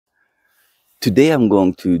Today I'm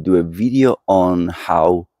going to do a video on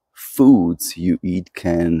how foods you eat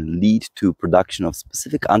can lead to production of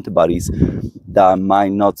specific antibodies that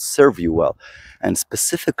might not serve you well. And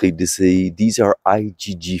specifically, these are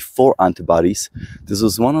IgG4 antibodies. This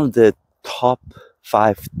was one of the top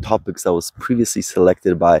 5 topics that was previously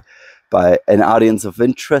selected by an audience of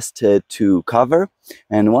interest to cover.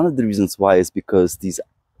 And one of the reasons why is because these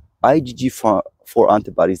IgG4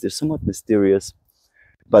 antibodies, they're somewhat mysterious.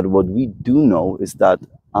 But what we do know is that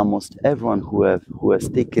almost everyone who has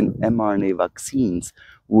taken mRNA vaccines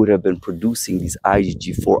would have been producing these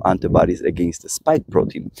IgG4 antibodies against the spike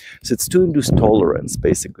protein. So it's to induce tolerance,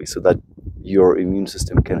 basically, so that your immune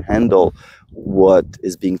system can handle what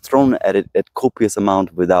is being thrown at it at copious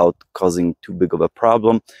amount without causing too big of a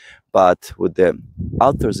problem. But what the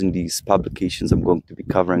authors in these publications I'm going to be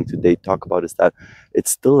covering today talk about is that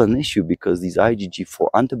it's still an issue, because these IgG4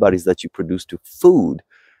 antibodies that you produce to food,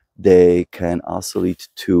 they can also lead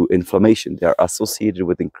to inflammation. They are associated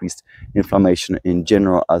with increased inflammation in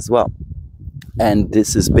general as well. And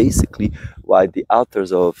this is basically why the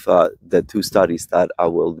authors of the 2 studies that I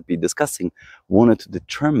will be discussing wanted to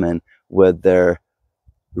determine whether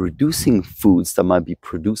reducing foods that might be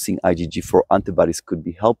producing IgG4 antibodies could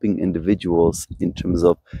be helping individuals in terms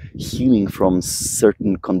of healing from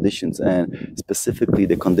certain conditions. And specifically,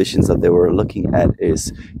 the conditions that they were looking at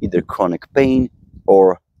is either chronic pain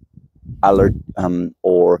or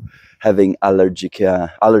having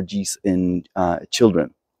allergies in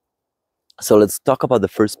children. So let's talk about the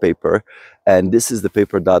first paper, and this is the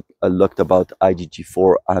paper that looked about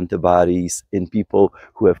IgG4 antibodies in people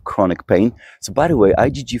who have chronic pain. So by the way,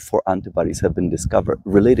 IgG4 antibodies have been discovered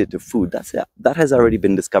related to food. That has already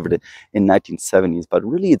been discovered in 1970s, but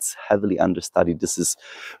really it's heavily understudied. This is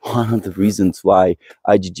one of the reasons why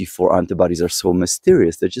IgG4 antibodies are so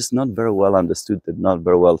mysterious. They're just not very well understood. They're not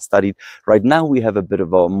very well studied. Right now we have a bit of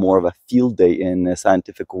more of a field day in the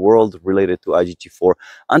scientific world related to IgG4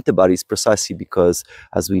 antibodies, precisely because,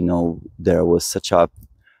 as we know, there was such a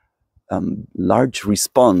large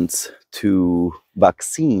response to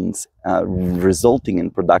vaccines resulting in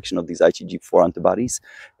production of these IgG4 antibodies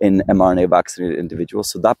in mRNA vaccinated individuals.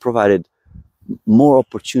 So that provided more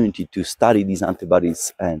opportunity to study these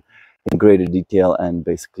antibodies and in greater detail and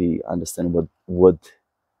basically understand what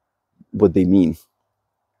they mean.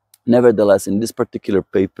 Nevertheless, in this particular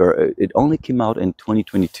paper, it only came out in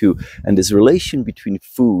 2022, and this relation between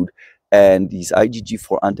food and these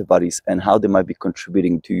IgG4 antibodies and how they might be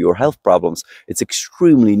contributing to your health problems, it's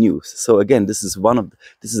extremely new. So again, this is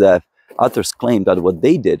a author's claim that what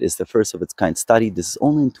they did is the first of its kind study. This is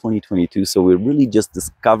only in 2022, so we're really just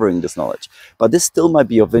discovering this knowledge. But this still might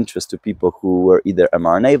be of interest to people who were either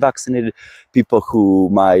mRNA vaccinated, people who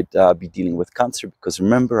might be dealing with cancer, because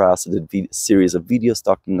remember, I also did a series of videos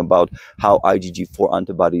talking about how IgG4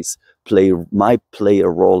 antibodies might play a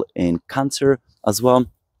role in cancer as well.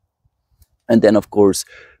 And then, of course,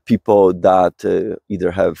 people that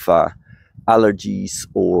either have allergies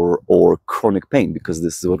or chronic pain, because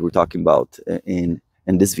this is what we're talking about in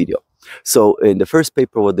this video. So in the first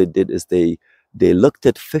paper, what they did is they looked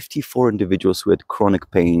at 54 individuals who had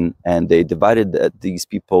chronic pain, and they divided these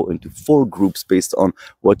people into 4 groups based on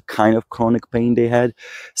what kind of chronic pain they had.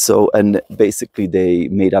 So, and basically they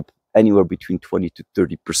made up anywhere between 20 to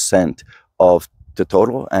 30% of the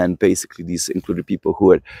total, and basically these included people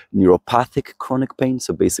who had neuropathic chronic pain,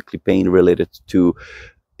 so basically pain related to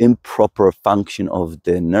improper function of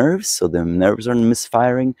the nerves, so the nerves are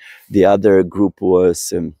misfiring. The other group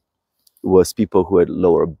was people who had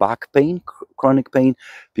lower back pain, chronic pain,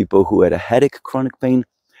 people who had a headache, chronic pain,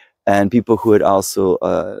 and people who had also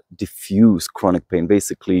diffuse chronic pain,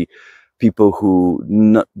 basically people who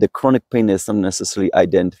the chronic pain is not necessarily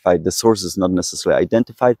identified, the source is not necessarily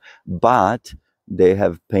identified, but they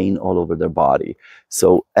have pain all over their body.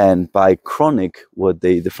 So, and by chronic, what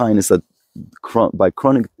they define is that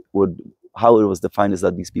how it was defined is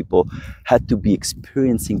that these people had to be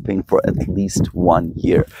experiencing pain for at least 1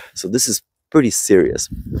 year. So this is pretty serious.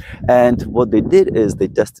 And what they did is they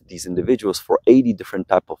tested these individuals for 80 different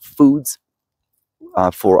types of foods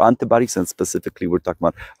for antibodies, and specifically we're talking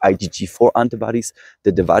about IgG4 antibodies.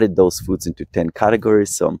 They divided those foods into 10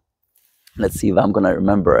 categories. So let's see if I'm gonna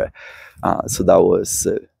remember. So that was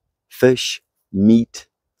fish, meat,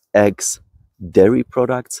 eggs, dairy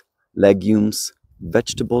products, legumes,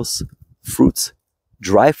 vegetables, fruits,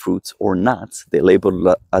 dry fruits or nuts. They labeled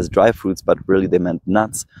it as dry fruits, but really they meant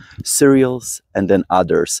nuts, cereals, and then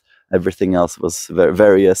others. Everything else was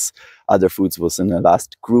various other foods was in the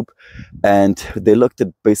last group. And they looked at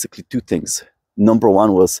basically 2 things. Number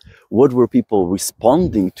one was, what were people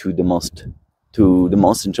responding to the most to the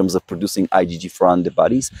most in terms of producing IgG4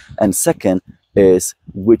 antibodies, and second is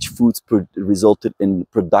which foods resulted in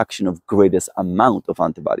production of greatest amount of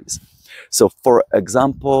antibodies. So for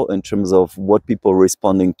example, in terms of what people were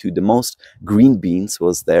responding to the most, green beans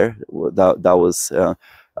was there, that was there,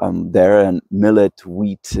 and millet,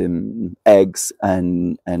 wheat, eggs,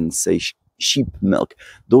 and say sheep milk.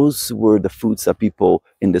 Those were the foods that people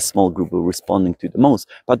in this small group were responding to the most,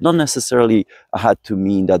 but not necessarily had to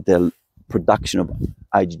mean that the production of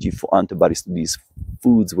IgG4 antibodies to these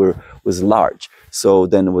foods was large. So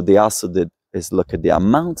then what they also did is look at the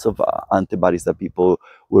amounts of antibodies that people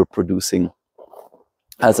were producing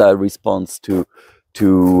as a response to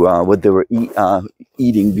what they were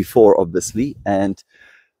eating before, obviously, and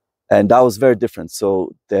that was very different.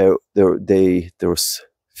 So there was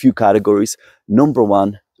few categories. Number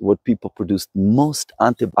one, what people produced most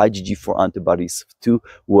IgG4 antibodies to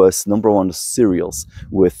was number one, cereals.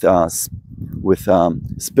 With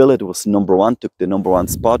spillet was number one, took the number one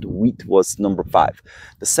spot. Wheat was number 5.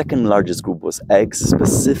 The second largest group was eggs,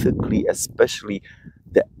 especially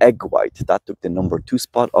the egg white. That took the number 2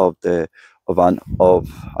 spot of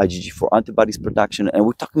IgG4 antibodies production, and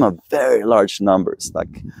we're talking about very large numbers,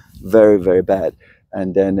 like very, very bad.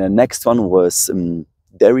 And then the next one was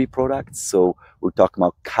dairy products, so we're talking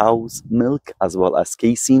about cow's milk as well as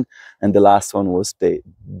casein. And the last one was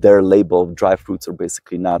their label of dry fruits, or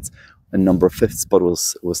basically nuts, and number 5th spot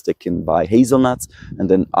was taken by hazelnuts, and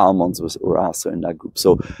then almonds were also in that group.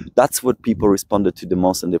 So that's what people responded to the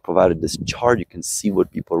most, and they provided this chart. You can see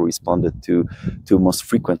what people responded to most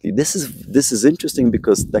frequently. This is interesting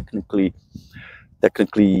because technically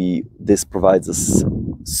this provides us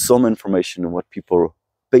some information on what people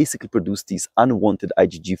basically produce these unwanted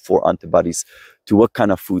IgG4 antibodies to what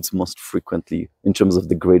kind of foods most frequently in terms of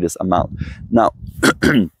the greatest amount. Now,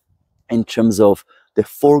 in terms of the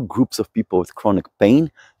 4 groups of people with chronic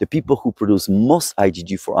pain, the people who produce most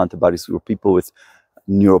IgG4 antibodies were people with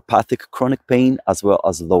neuropathic chronic pain as well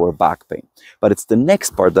as lower back pain. But it's the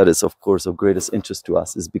next part that is, of course, of greatest interest to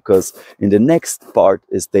us, is because in the next part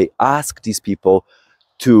is they ask these people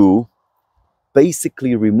to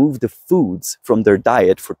basically remove the foods from their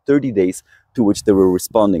diet for 30 days to which they were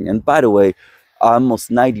responding. And by the way, almost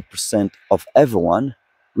 90% of everyone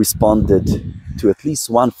responded to at least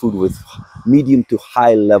one food with medium to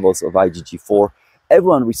high levels of IgG4.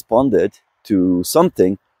 Everyone responded to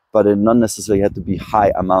something, but it not necessarily had to be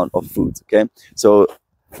high amount of foods, okay? So,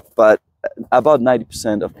 but about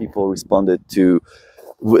 90% of people responded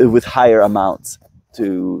with higher amounts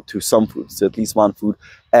to some foods, to at least one food,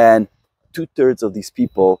 and 2/3 of these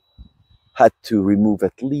people had to remove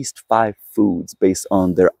at least 5 foods based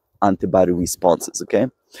on their antibody responses, okay?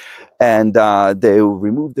 And they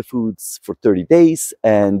removed the foods for 30 days,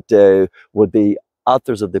 and what the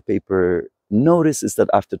authors of the paper noticed is that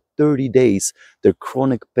after 30 days, their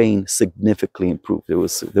chronic pain significantly improved. There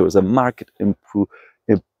was a marked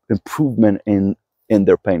improvement in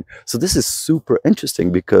their pain. So this is super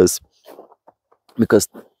interesting because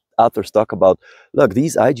authors talk about, look,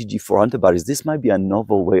 these IgG4 antibodies, this might be a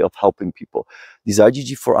novel way of helping people. These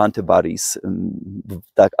IgG4 antibodies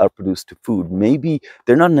that are produced to food, maybe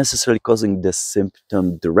they're not necessarily causing the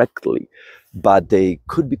symptom directly, but they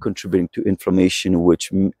could be contributing to inflammation,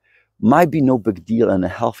 which might be no big deal in a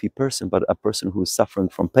healthy person, but a person who is suffering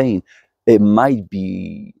from pain, it might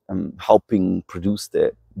be helping produce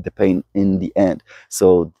the pain in the end.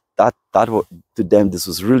 So that to them, this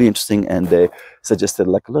was really interesting, and they suggested,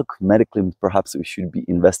 like, look, medically, perhaps we should be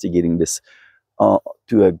investigating this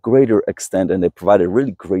to a greater extent, and they provided a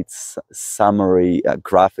really great summary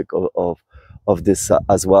graphic of this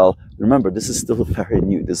as well. Remember, this is still very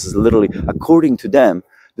new. This is literally, according to them,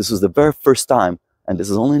 this was the very first time, and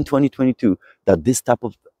this is only in 2022, that this type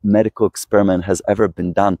of medical experiment has ever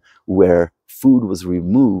been done, where food was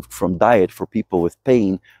removed from diet for people with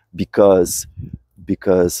pain because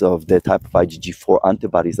of the type of IgG4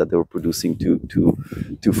 antibodies that they were producing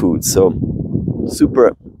to food. So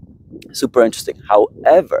super interesting.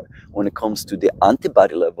 However, when it comes to the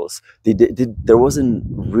antibody levels, there wasn't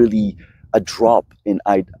really a drop in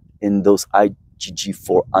those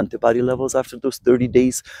IgG4 antibody levels after those 30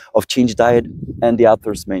 days of changed diet. And the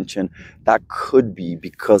authors mentioned that could be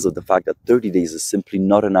because of the fact that 30 days is simply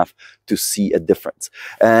not enough to see a difference.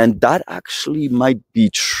 And that actually might be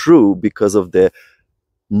true because of the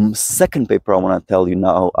second paper I want to tell you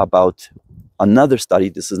now about. Another study.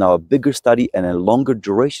 This is now a bigger study and a longer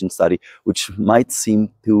duration study, which might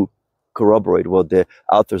seem to corroborate what the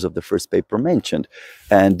authors of the first paper mentioned.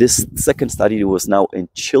 And this second study was now in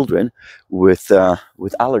children with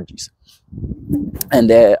allergies. And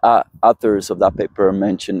the authors of that paper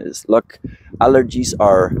mentioned is, look, allergies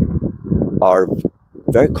are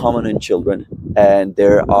very common in children, and they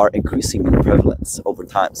are increasing in prevalence over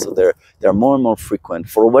time. So they're more and more frequent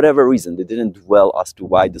for whatever reason. They didn't dwell as to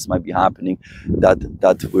why this might be happening,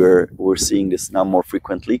 that we're seeing this now more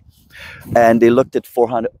frequently. And they looked at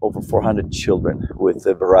over 400 children with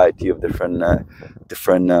a variety of different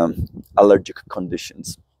allergic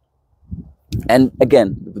conditions. And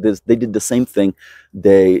again, they did the same thing.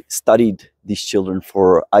 They studied these children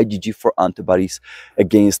for IgG4 antibodies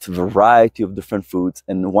against a variety of different foods.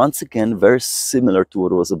 And once again, very similar to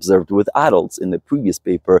what was observed with adults in the previous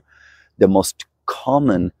paper, the most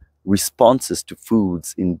common responses to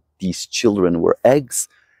foods in these children were eggs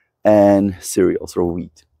and cereals or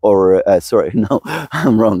wheat. Or, sorry, no,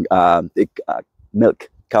 I'm wrong, milk,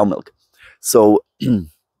 cow milk. So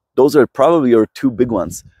those are probably your two big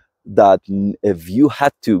ones, that if you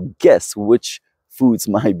had to guess which foods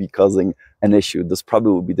might be causing an issue, those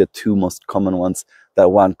probably would be the two most common ones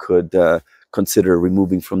that one could consider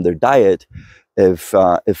removing from their diet if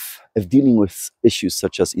dealing with issues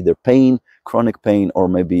such as either pain, chronic pain, or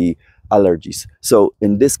maybe allergies. So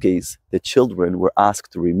in this case, the children were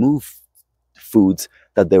asked to remove foods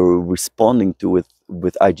that they were responding to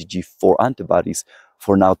with IgG4 antibodies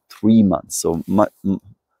for now 3 months. So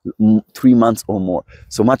 3 months or more,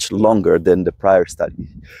 so much longer than the prior study.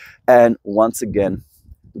 And once again,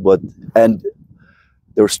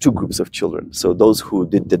 there was two groups of children. So those who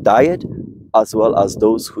did the diet, as well as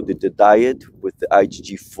those who did the diet with the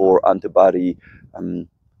IgG4 antibody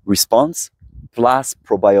response, plus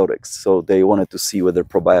probiotics. So they wanted to see whether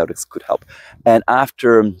probiotics could help. And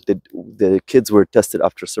after the kids were tested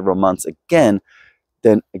after several months again,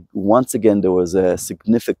 then once again, there was a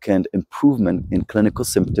significant improvement in clinical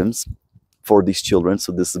symptoms for these children.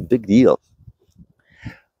 So this is a big deal.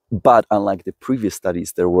 But unlike the previous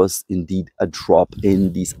studies, there was indeed a drop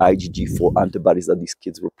in these IgG4 antibodies that these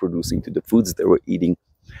kids were producing to the foods they were eating.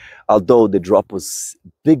 Although the drop was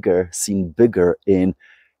seen bigger in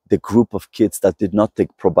the group of kids that did not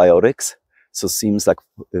take probiotics. So it seems like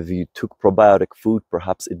if you took probiotic food,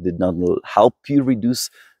 perhaps it did not help you reduce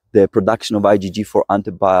the production of IgG4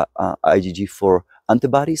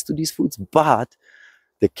 antibodies to these foods. But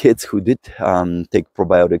the kids who did take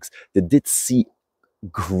probiotics, they did see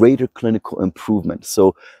greater clinical improvement.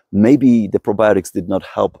 So maybe the probiotics did not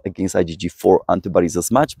help against IgG4 antibodies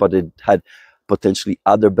as much, but it had potentially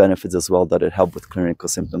other benefits as well that it helped with clinical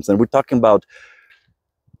symptoms. And we're talking about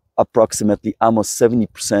approximately almost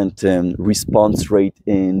 70% response rate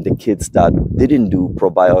in the kids that didn't do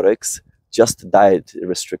probiotics, just diet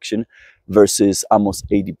restriction, versus almost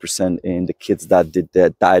 80% in the kids that did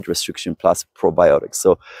the diet restriction plus probiotics.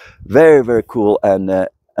 So very, very cool. And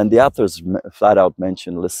the authors flat out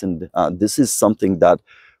mentioned, listen, this is something that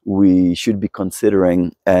we should be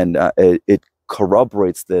considering, and it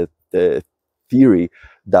corroborates the theory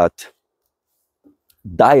that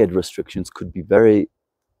diet restrictions could be very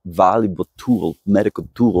valuable tool, medical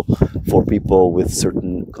tool for people with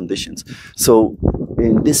certain conditions. So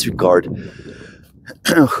in this regard,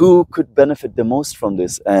 who could benefit the most from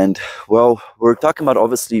this? And well, we're talking about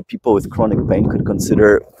obviously people with chronic pain could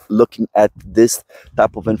consider looking at this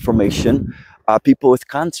type of information. People with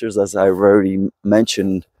cancers, as I already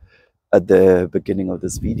mentioned at the beginning of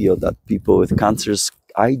this video, that people with cancers,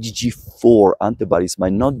 IgG4 antibodies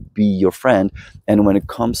might not be your friend. And when it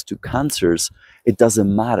comes to cancers, it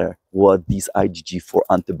doesn't matter what these IgG4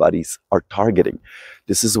 antibodies are targeting.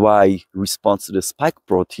 This is why response to the spike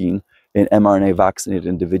protein in mRNA vaccinated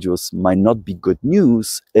individuals might not be good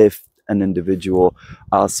news if an individual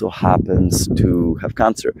also happens to have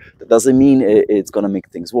cancer. That doesn't mean it's going to make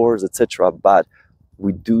things worse, etc. But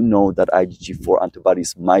we do know that IgG4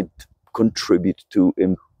 antibodies might contribute to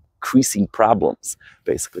increasing problems,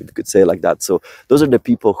 basically, you could say it like that. So those are the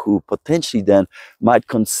people who potentially then might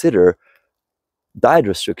consider diet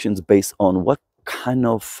restrictions based on what kind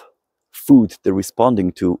of food they're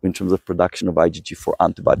responding to in terms of production of IgG4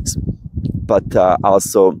 antibodies. But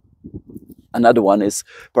also another one is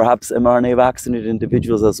perhaps mRNA vaccinated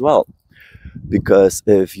individuals as well, because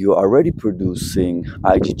if you are already producing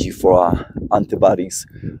IgG4 antibodies,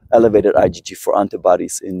 elevated IgG4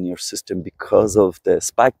 antibodies in your system because of the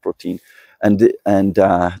spike protein, and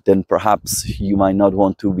then perhaps you might not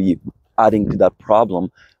want to be adding to that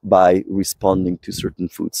problem by responding to certain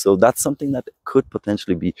foods. So that's something that could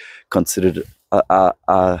potentially be considered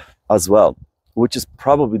as well. which is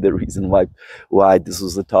probably the reason why this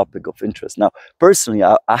was a topic of interest. Now, personally,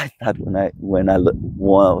 I thought when I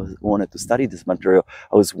wanted to study this material,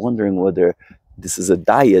 I was wondering whether this is a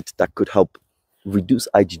diet that could help reduce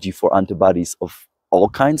IgG4 antibodies of all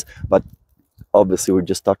kinds, but obviously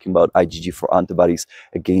we're just talking about IgG4 antibodies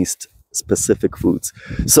against specific foods.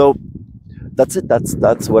 So that's it.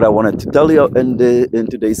 That's what I wanted to tell you in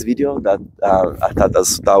today's video. That I thought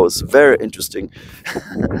that was very interesting,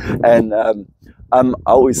 and I'm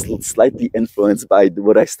always slightly influenced by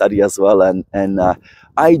what I study as well. And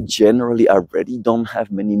I generally already don't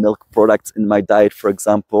have many milk products in my diet. For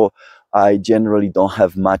example, I generally don't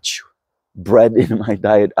have much bread in my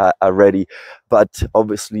diet already, but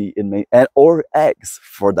obviously or eggs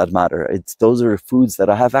for that matter. Those are foods that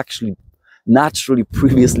I have actually naturally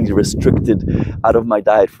previously restricted out of my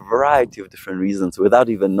diet for a variety of different reasons without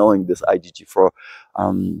even knowing this IgG4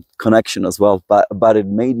 connection as well. But it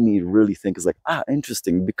made me really think, it's like,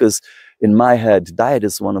 interesting, because in my head, diet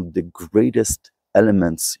is one of the greatest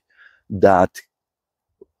elements that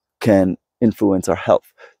can influence our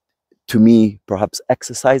health. To me, perhaps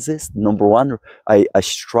exercise is number one. I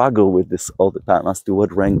struggle with this all the time as to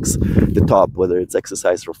what ranks the top, whether it's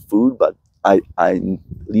exercise or food, but I'm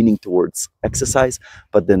leaning towards exercise.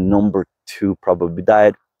 But then number two, probably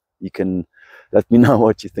diet. You can let me know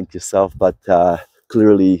what you think yourself, but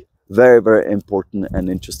clearly very, very important and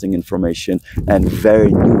interesting information, and very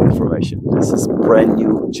new information. This is brand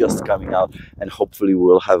new, just coming out, and hopefully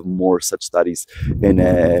we'll have more such studies in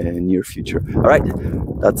a near future. All right,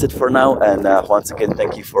 that's it for now, and once again,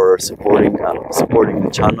 thank you for supporting the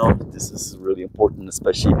channel. This is really important,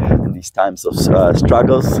 especially in these times of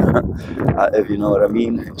struggles, if you know what I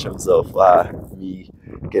mean, in terms of me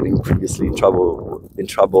getting previously in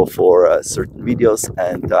trouble for certain videos.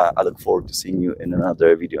 And I look forward to seeing you in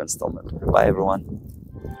another video installment. Bye everyone.